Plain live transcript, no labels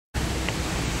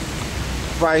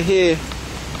right here.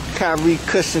 Kyrie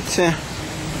Cushington.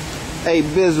 A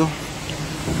Bizzle.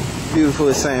 Beautiful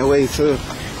the same way too.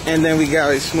 And then we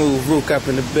got a Smooth Rook up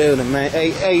in the building, man.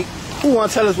 Hey, who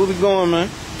wanna tell us where we going, man?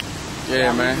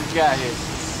 Yeah, man. We got here.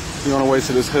 We on the way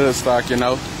to this hood stock, you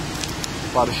know.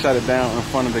 About to shut it down in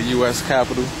front of the U.S.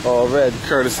 Capitol. Already.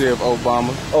 Courtesy of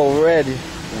Obama. Already.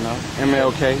 You know,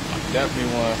 M.L.K.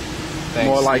 Definitely want to thank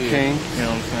More like Sid, King. You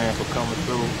know what I'm saying, for coming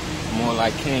through. More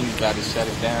like King, you got to shut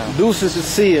it down. Deuces to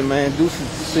see it, man. Deuces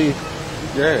to see it.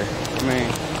 Yeah, I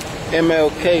mean,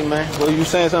 M.L.K, man. Well, you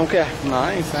saying something, Kat? no,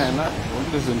 I ain't saying nothing.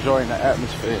 I'm just enjoying the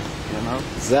atmosphere, you know?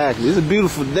 Exactly. It's a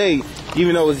beautiful day,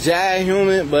 even though it's dry and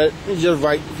humid, but it's just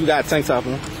right. You got a tank top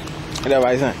on. Is that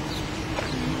right, son?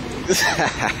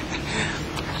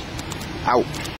 Out.